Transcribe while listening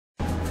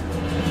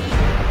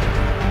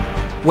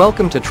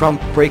Welcome to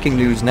Trump Breaking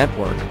News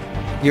Network,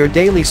 your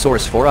daily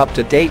source for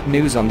up-to-date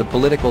news on the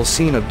political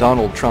scene of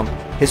Donald Trump,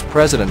 his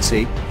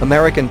presidency,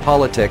 American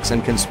politics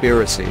and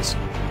conspiracies.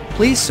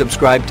 Please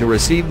subscribe to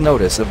receive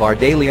notice of our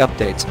daily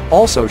updates.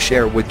 Also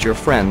share with your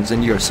friends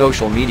and your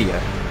social media.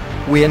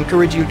 We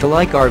encourage you to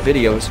like our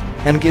videos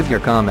and give your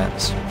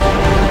comments.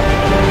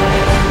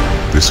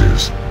 This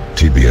is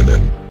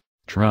TBNN.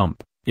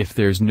 Trump, if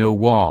there's no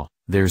wall,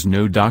 there's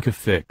no DACA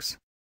fix.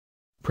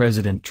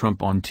 President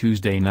Trump on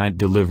Tuesday night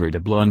delivered a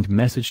blunt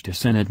message to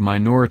Senate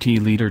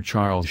Minority Leader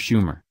Charles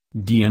Schumer,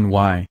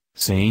 D-N.Y,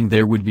 saying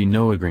there would be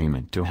no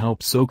agreement to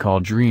help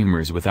so-called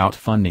dreamers without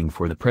funding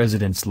for the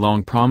president's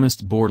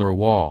long-promised border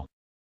wall.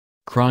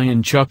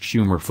 Cryin Chuck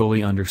Schumer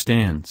fully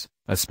understands,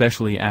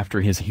 especially after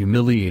his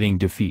humiliating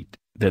defeat,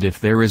 that if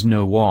there is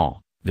no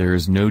wall, there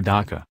is no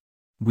DACA.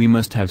 We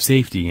must have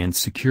safety and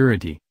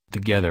security,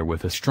 together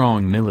with a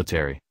strong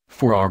military,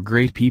 for our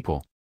great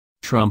people.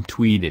 Trump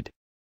tweeted.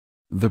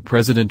 The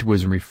president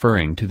was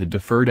referring to the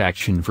Deferred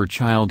Action for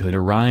Childhood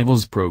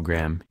Arrivals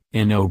program,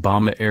 an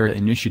Obama-era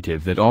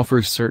initiative that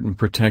offers certain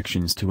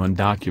protections to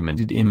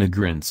undocumented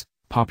immigrants,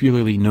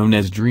 popularly known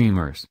as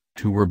dreamers,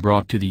 who were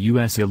brought to the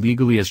U.S.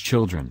 illegally as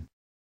children.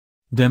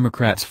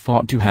 Democrats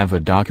fought to have a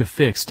DACA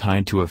fix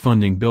tied to a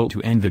funding bill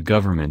to end the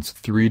government's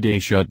three-day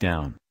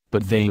shutdown,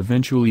 but they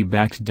eventually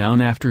backed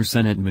down after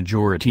Senate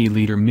Majority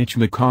Leader Mitch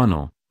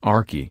McConnell,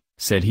 RK,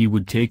 said he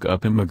would take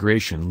up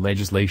immigration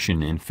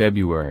legislation in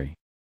February.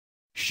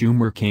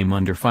 Schumer came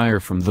under fire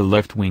from the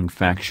left-wing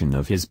faction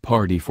of his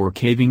party for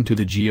caving to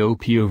the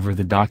GOP over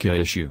the DACA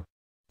issue.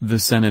 The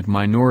Senate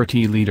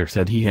Minority Leader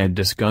said he had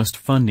discussed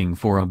funding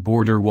for a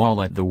border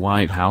wall at the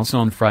White House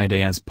on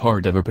Friday as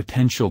part of a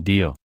potential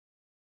deal.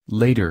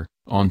 Later,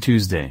 on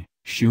Tuesday,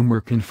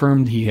 Schumer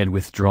confirmed he had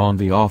withdrawn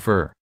the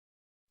offer.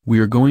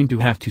 "We're going to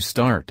have to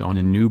start on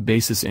a new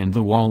basis and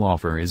the wall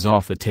offer is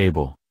off the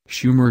table,"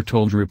 Schumer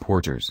told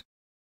reporters.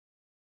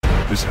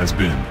 This has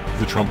been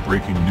the Trump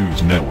Breaking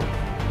News Network.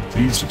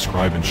 Please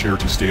subscribe and share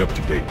to stay up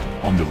to date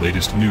on the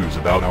latest news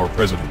about our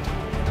president.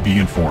 Be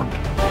informed.